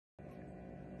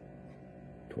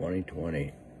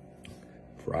2020,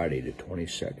 Friday the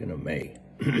 22nd of May.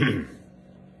 I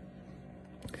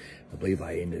believe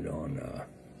I ended on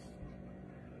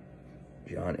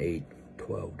John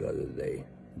 8:12 the other day.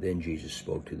 Then Jesus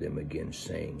spoke to them again,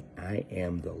 saying, I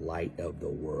am the light of the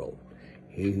world.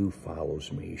 He who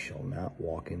follows me shall not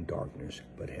walk in darkness,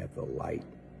 but have the light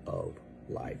of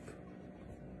life.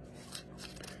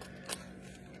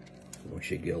 I want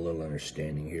you to get a little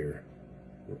understanding here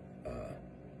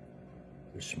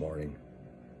this morning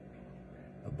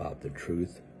about the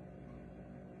truth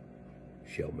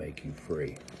shall make you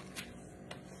free.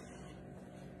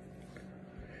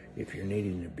 If you're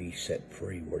needing to be set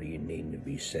free, what are you needing to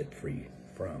be set free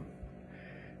from?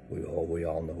 We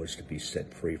all know it's to be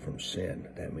set free from sin.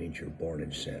 That means you're born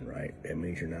in sin, right? That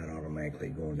means you're not automatically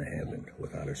going to heaven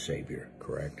without a Savior,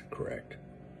 correct? Correct.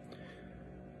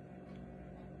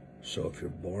 So if you're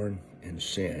born in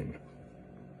sin,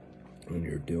 when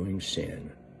you're doing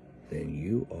sin, then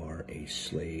you are a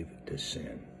slave to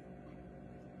sin.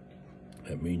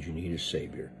 That means you need a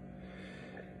Savior.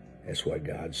 That's why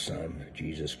God's Son,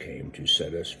 Jesus, came to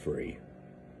set us free.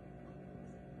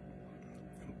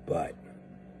 But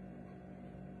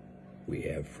we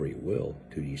have free will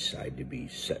to decide to be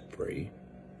set free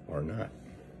or not.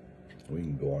 We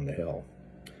can go on to hell.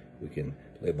 We can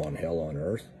live on hell on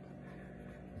earth,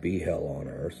 be hell on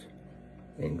earth,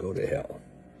 and go to hell.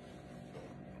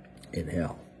 In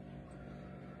hell.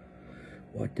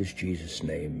 What does Jesus'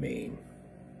 name mean?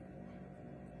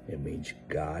 It means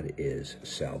God is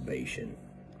salvation.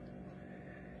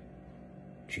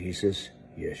 Jesus,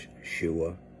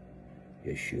 Yeshua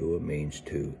means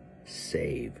to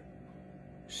save.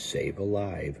 Save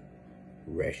alive,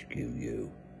 rescue you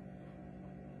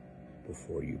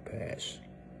before you pass.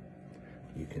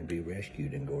 You can be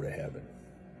rescued and go to heaven.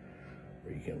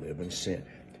 Or you can live in sin.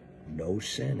 No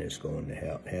sin is going to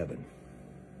heaven.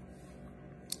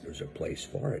 There's a place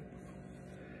for it.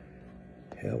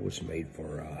 Hell was made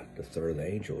for the third of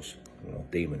the angels,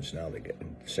 demons now,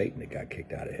 Satan that got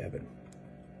kicked out of heaven.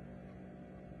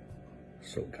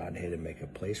 So God had to make a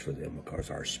place for them because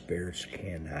our spirits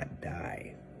cannot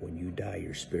die. When you die,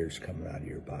 your spirit's coming out of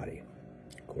your body.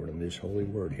 According to this holy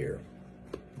word here,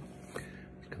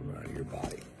 it's coming out of your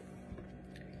body.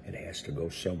 It has to go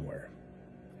somewhere.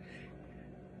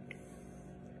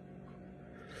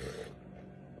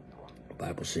 The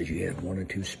Bible says you have one or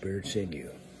two spirits in you.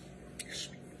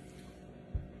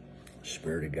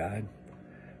 Spirit of God,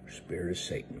 Spirit of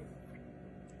Satan.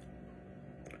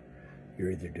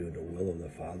 You're either doing the will of the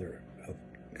Father of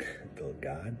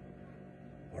God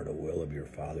or the will of your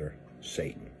father,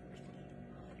 Satan.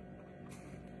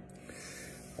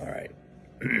 All right.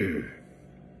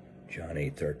 John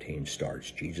 8:13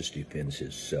 starts. Jesus defends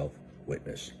his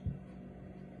self-witness.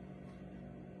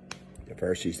 The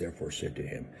Pharisees therefore said to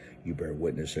him, you bear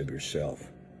witness of yourself.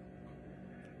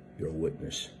 Your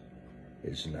witness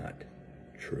is not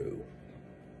true.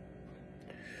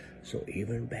 So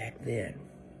even back then,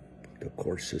 the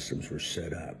court systems were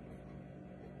set up.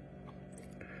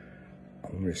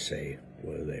 I'm going to say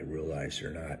whether they realize or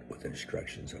not with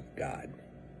instructions of God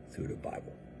through the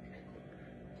Bible.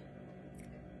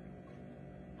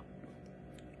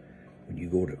 When you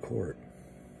go to court,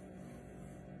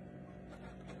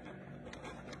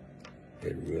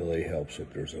 it really helps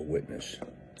if there's a witness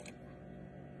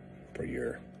for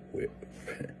your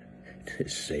to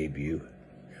save you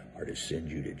or to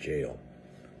send you to jail,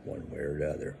 one way or the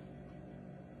other.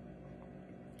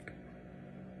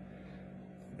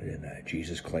 And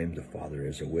Jesus claimed the Father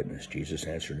as a witness. Jesus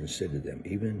answered and said to them,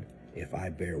 even if I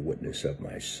bear witness of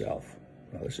myself,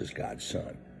 now this is God's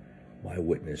Son, my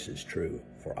witness is true,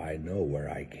 for I know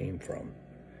where I came from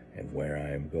and where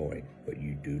I am going, but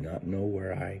you do not know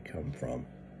where I come from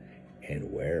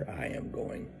and where I am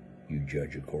going. You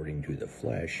judge according to the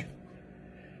flesh.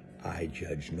 I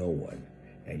judge no one.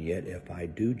 And yet if I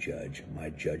do judge,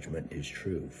 my judgment is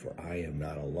true, for I am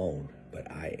not alone, but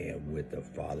I am with the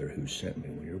Father who sent me.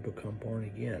 When you become born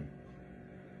again,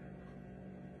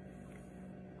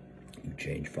 you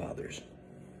change fathers.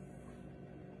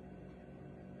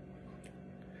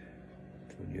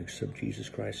 When you accept Jesus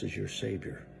Christ as your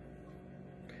Savior,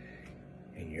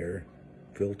 and you're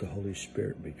filled with the Holy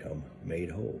Spirit and become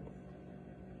made whole,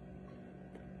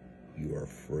 you are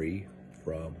free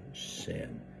from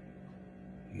sin.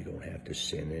 You don't have to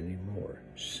sin anymore.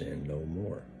 Sin no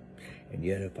more. And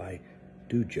yet if I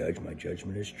do judge, my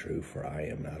judgment is true, for I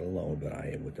am not alone, but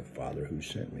I am with the Father who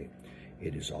sent me.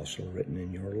 It is also written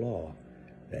in your law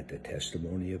that the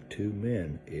testimony of two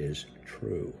men is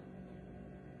true.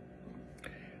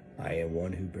 I am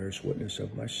one who bears witness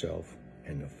of myself,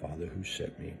 and the Father who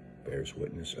sent me bears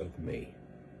witness of me.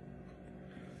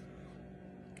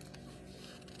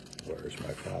 Where is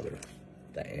my Father?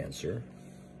 The answer.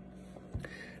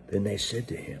 Then they said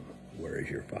to him, Where is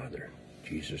your Father?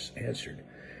 Jesus answered,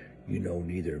 You know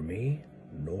neither me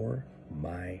nor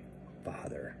my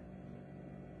Father.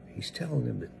 He's telling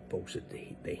them that folks that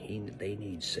they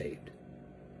need saved.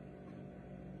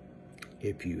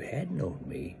 If you had known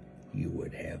me, you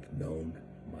would have known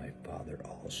my Father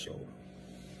also.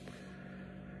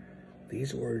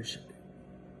 These words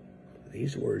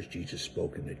Jesus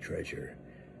spoke in the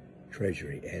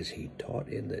treasury as he taught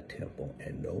in the temple,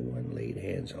 and no one laid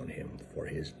hands on him, for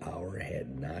his hour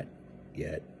had not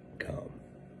yet come.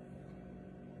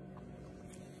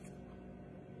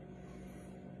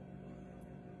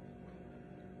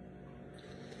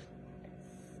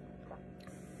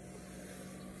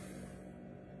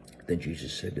 Then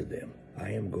Jesus said to them,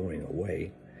 I am going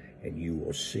away, and you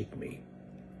will seek me,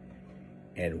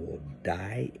 and will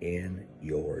die in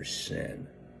your sin.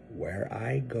 Where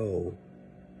I go,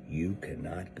 you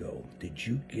cannot go. Did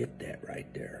you get that right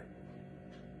there?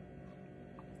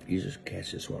 Jesus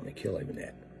cast this one to kill him in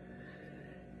that.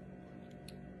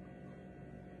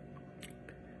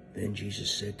 Then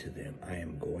Jesus said to them, I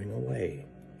am going away,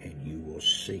 and you will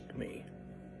seek me,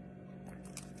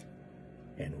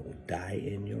 and will die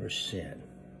in your sin.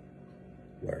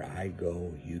 Where I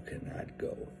go, you cannot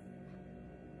go.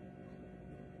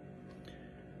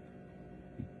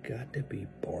 You've got to be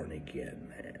born again,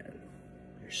 man.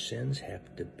 Your sins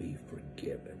have to be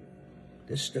forgiven.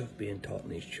 This stuff being taught in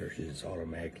these churches, it's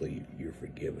automatically you're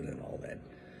forgiven and all that.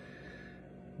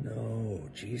 No,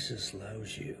 Jesus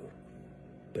loves you.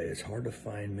 But it's hard to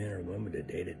find men or women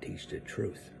today to teach the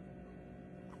truth.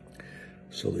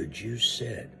 So the Jews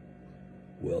said,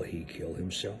 will he kill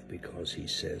himself because he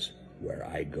says, where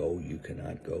I go, you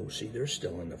cannot go? See, they're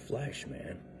still in the flesh,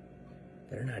 man.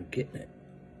 They're not getting it.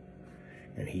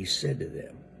 And he said to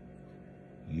them,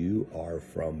 you are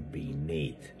from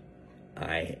beneath.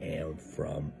 I am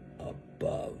from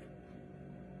above.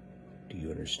 Do you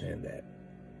understand that?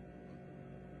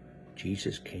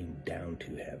 Jesus came down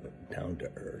to heaven, down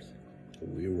to earth.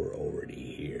 We were already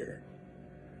here.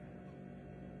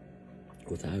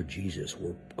 Without Jesus,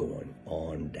 we're going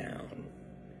on down.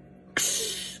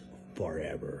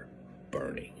 Forever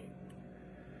burning.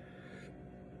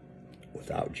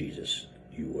 Without Jesus,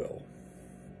 you will.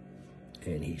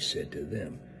 And he said to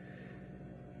them,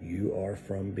 you are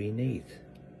from beneath.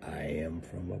 I am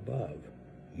from above.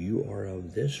 You are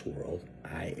of this world.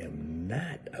 I am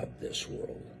not of this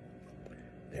world.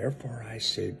 Therefore I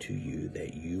said to you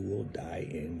that you will die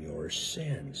in your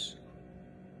sins.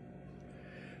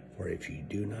 For if you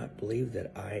do not believe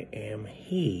that I am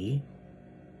he,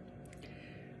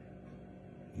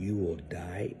 you will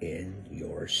die in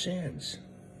your sins.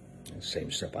 The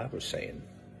same stuff I was saying.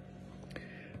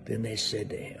 Then they said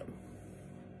to him,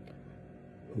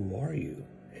 who are you?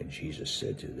 And Jesus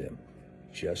said to them,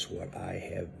 just what I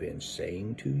have been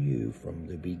saying to you from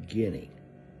the beginning.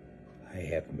 I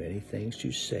have many things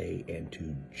to say and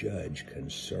to judge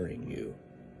concerning you.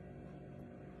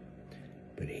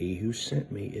 But he who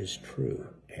sent me is true,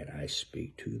 and I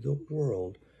speak to the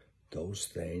world those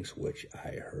things which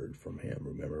I heard from him.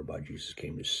 Remember about Jesus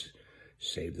came to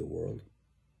save the world?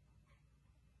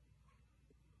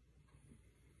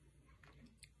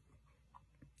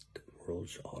 The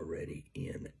world's already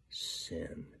in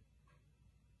sin.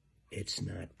 It's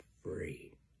not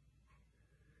free.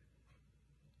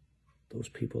 Those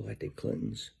people like the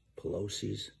Clintons,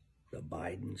 Pelosi's, the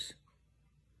Bidens,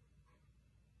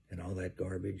 and all that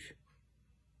garbage,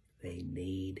 they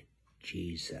need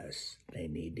Jesus. They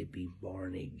need to be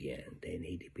born again. They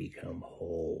need to become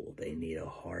whole. They need a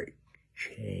heart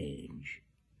change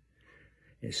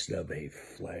instead of a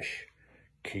flesh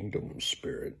kingdom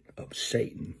spirit of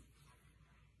Satan.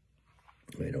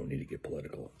 They don't need to get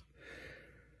political.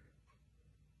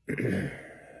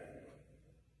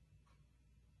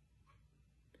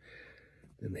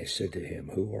 Then they said to him,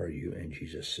 who are you? And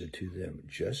Jesus said to them,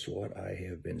 just what I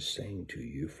have been saying to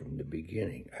you from the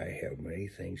beginning. I have many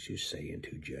things to say and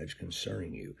to judge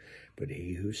concerning you, but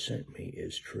he who sent me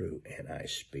is true, and I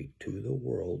speak to the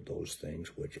world those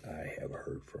things which I have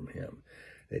heard from him.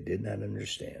 They did not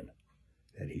understand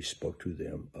that he spoke to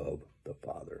them of the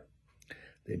Father.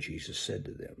 Then Jesus said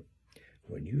to them,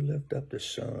 when you lift up the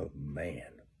Son of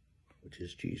Man, which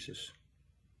is Jesus,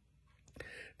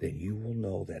 then you will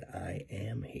know that I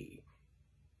am he,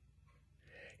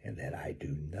 and that I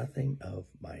do nothing of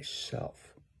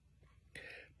myself.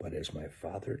 But as my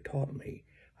Father taught me,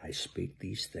 I speak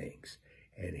these things,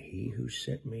 and he who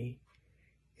sent me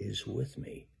is with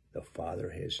me. The Father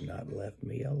has not left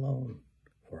me alone,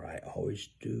 for I always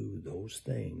do those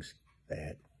things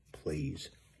that please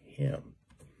him.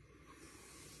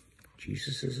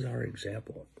 Jesus is our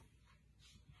example.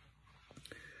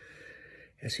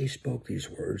 As he spoke these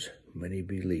words, many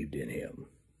believed in him.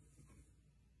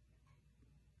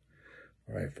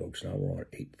 All right, folks, now we're on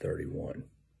 8:31.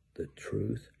 The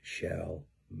truth shall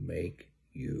make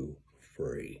you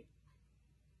free.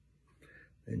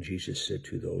 Then Jesus said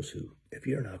to those who, if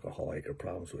you're an alcoholic or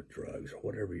problems with drugs or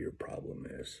whatever your problem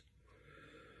is,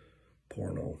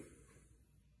 porno,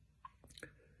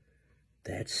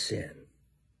 that's sin.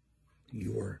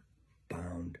 You're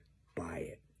bound by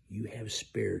it. You have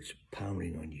spirits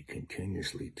pounding on you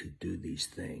continuously to do these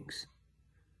things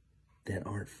that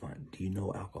aren't fun. Do you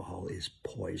know alcohol is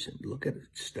poison? Look at it.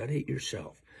 Study it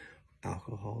yourself.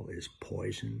 Alcohol is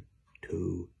poison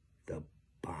to the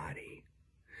body.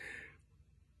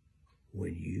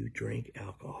 When you drink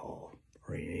alcohol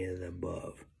or any of the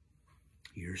above,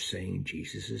 you're saying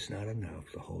Jesus is not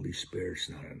enough. The Holy Spirit's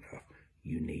not enough.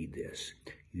 You need this.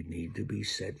 You need to be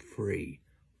set free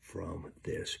from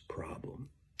this problem.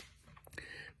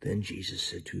 Then Jesus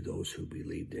said to those who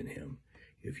believed in him,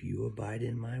 if you abide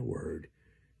in my word,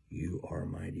 you are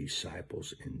my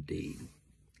disciples indeed.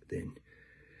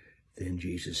 Then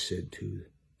Jesus said to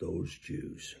those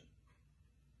Jews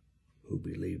who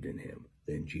believed in him,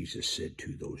 then Jesus said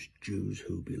to those Jews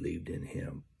who believed in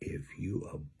him, if you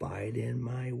abide in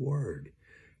my word,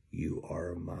 you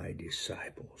are my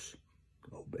disciples.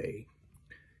 Obey.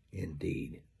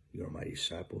 Indeed, you are my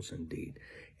disciples indeed.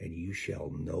 And you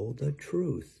shall know the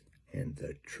truth, and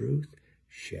the truth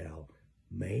shall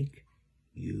make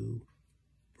you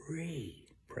free.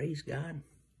 Praise God.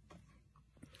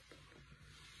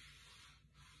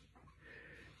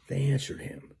 They answered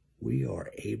him, we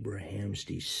are Abraham's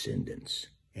descendants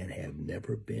and have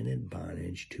never been in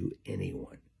bondage to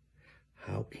anyone.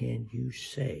 How can you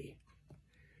say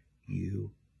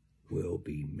you will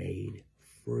be made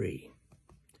free?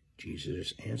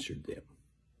 Jesus answered them,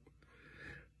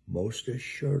 most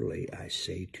assuredly I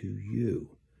say to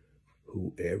you,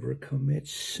 whoever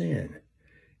commits sin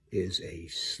is a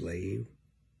slave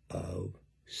of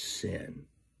sin.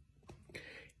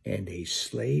 And a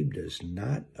slave does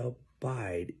not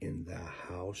abide in the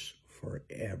house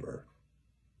forever,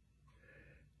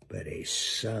 but a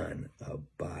son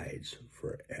abides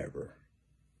forever.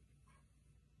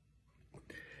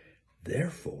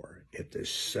 Therefore, if the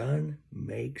Son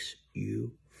makes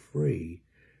you free,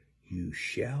 you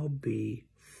shall be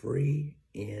free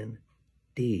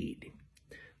indeed.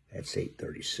 That's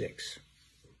 8:36.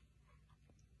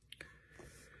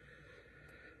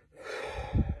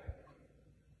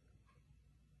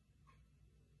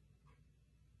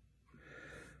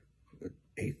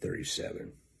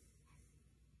 (8:37).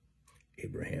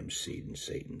 Abraham's seed and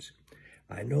Satan's.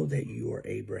 I know that you are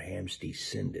Abraham's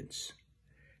descendants,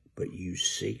 but you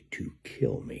seek to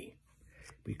kill me,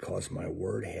 because my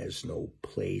word has no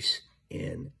place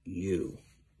in you.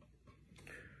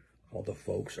 All the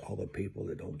folks, all the people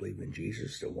that don't believe in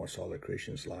Jesus, that wants all the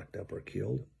Christians locked up or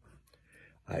killed.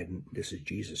 This is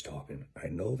Jesus talking. I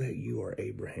know that you are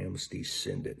Abraham's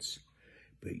descendants,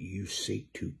 but you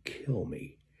seek to kill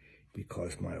me,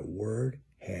 because my word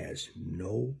has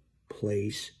no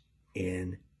place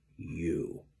in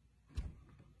you.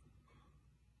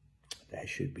 That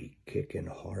should be kicking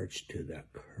hearts to the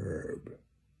curb.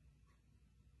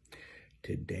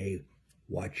 Today,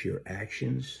 watch your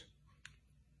actions,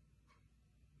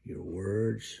 your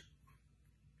words,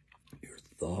 your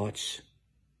thoughts,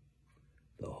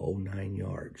 the whole 9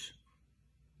 yards.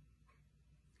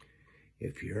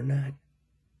 If you're not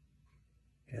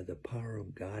have the power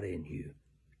of God in you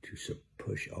to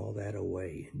push all that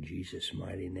away in Jesus'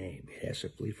 mighty name, it has to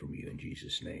flee from you in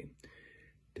Jesus' name.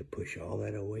 To push all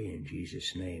that away in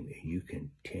Jesus' name, and you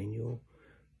continue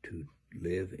to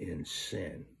live in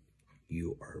sin,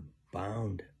 you are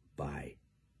bound by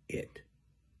it.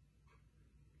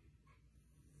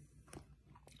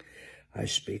 I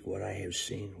speak what I have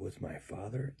seen with my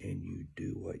father, and you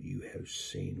do what you have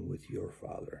seen with your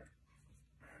father.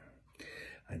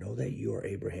 I know that you are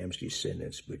Abraham's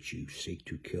descendants, but you seek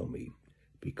to kill me,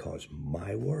 because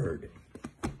my word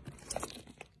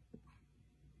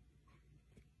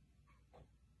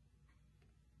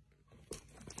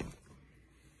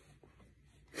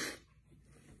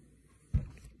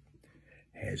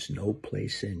has no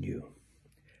place in you.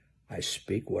 I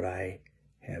speak what I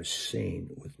have seen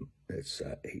with, it's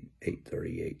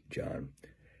 8:38, John.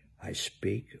 I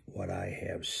speak what I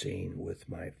have seen with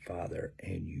my father,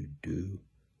 and you do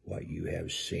what you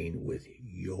have seen with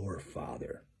your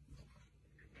father.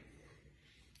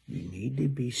 You need to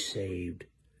be saved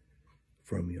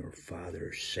from your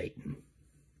father, Satan,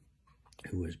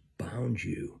 who has bound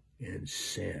you in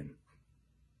sin.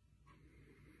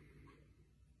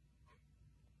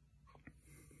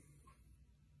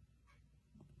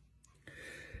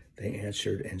 They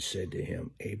answered and said to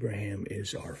him, Abraham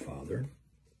is our father.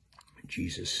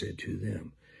 Jesus said to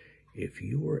them, if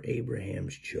you were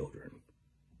Abraham's children,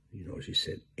 you notice he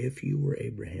said, if you were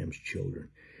Abraham's children,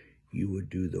 you would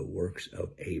do the works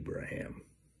of Abraham.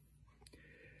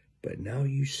 But now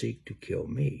you seek to kill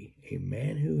me, a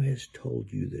man who has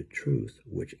told you the truth,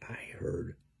 which I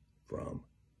heard from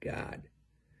God.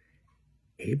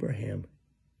 Abraham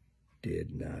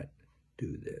did not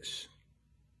do this.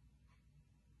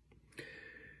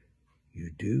 You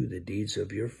do the deeds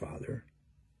of your father.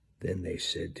 Then they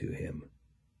said to him,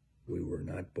 we were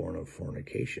not born of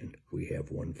fornication. We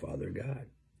have one Father, God.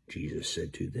 Jesus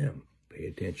said to them, pay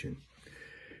attention.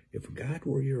 If God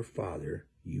were your father,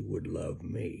 you would love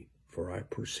me, for I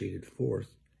proceeded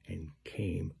forth and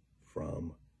came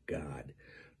from God.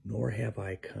 Nor have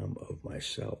I come of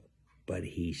myself, but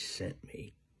he sent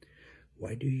me.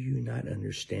 Why do you not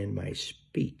understand my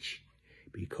speech?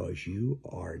 Because you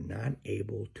are not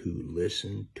able to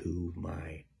listen to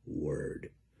my word.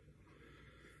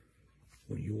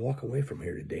 When you walk away from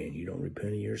here today and you don't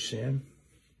repent of your sin,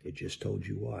 it just told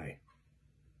you why.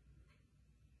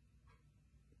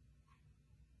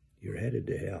 You're headed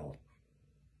to hell.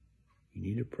 You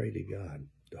need to pray to God,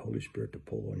 the Holy Spirit, to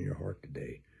pull on your heart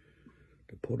today,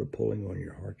 to put a pulling on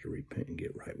your heart to repent and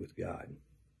get right with God.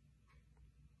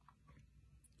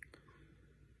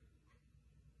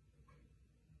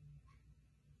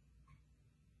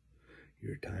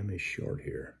 Your time is short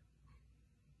here,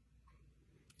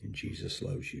 and Jesus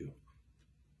loves you.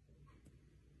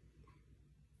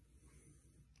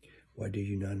 Why do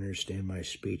you not understand my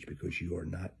speech? Because you are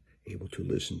not able to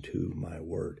listen to my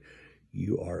word.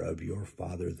 You are of your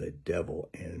father the devil,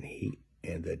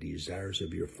 and the desires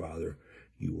of your father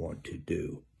you want to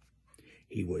do.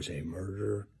 He was a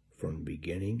murderer from the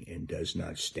beginning and does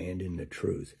not stand in the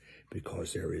truth,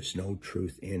 because there is no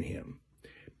truth in him.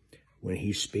 When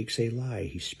he speaks a lie,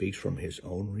 he speaks from his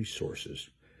own resources,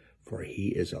 for he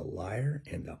is a liar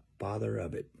and the father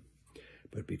of it.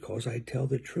 But because I tell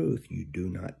the truth, you do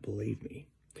not believe me.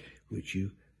 Which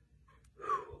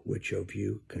of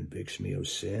you convicts me of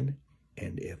sin?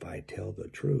 And if I tell the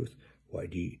truth, why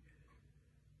do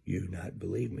you not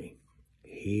believe me?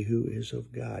 He who is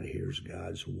of God hears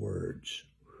God's words.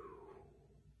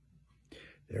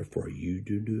 Therefore you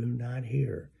do not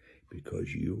hear,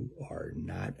 because you are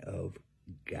not of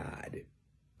God.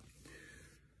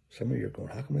 Some of you are going,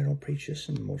 how come they don't preach this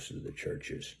in most of the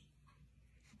churches?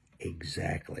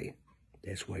 Exactly.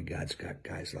 That's why God's got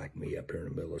guys like me up here in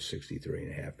the middle of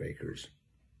 63.5 acres.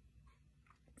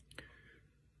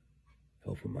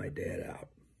 Helping my dad out.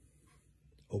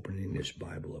 Opening this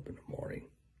Bible up in the morning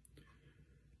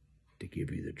to give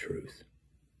you the truth.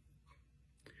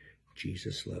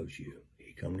 Jesus loves you.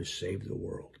 He come to save the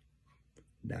world,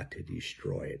 not to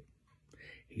destroy it.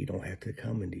 He don't have to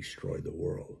come and destroy the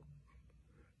world.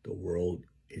 The world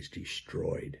is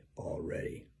destroyed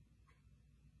already.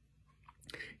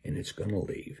 And it's going to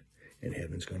leave, and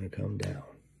heaven's going to come down.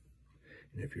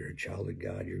 And if you're a child of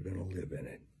God, you're going to live in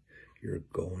it. You're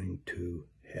going to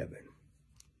heaven.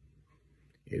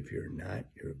 If you're not,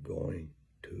 you're going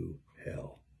to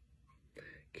hell.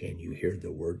 Can you hear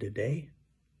the word today?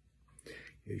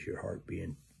 Is your heart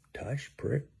being touched,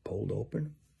 pricked, pulled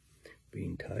open?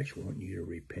 Being touched, wanting you to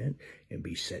repent and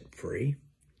be set free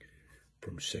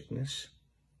from sickness?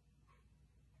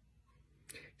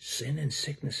 Sin and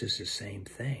sickness is the same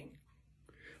thing.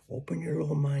 Open your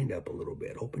little mind up a little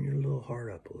bit. Open your little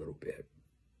heart up a little bit.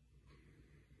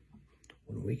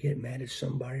 When we get mad at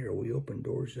somebody or we open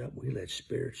doors up, we let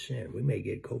spirits in. We may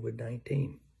get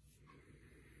COVID-19.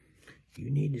 You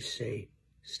need to stay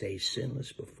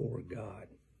sinless before God.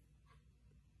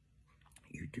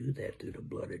 You do that through the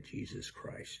blood of Jesus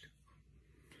Christ.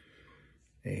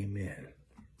 Amen.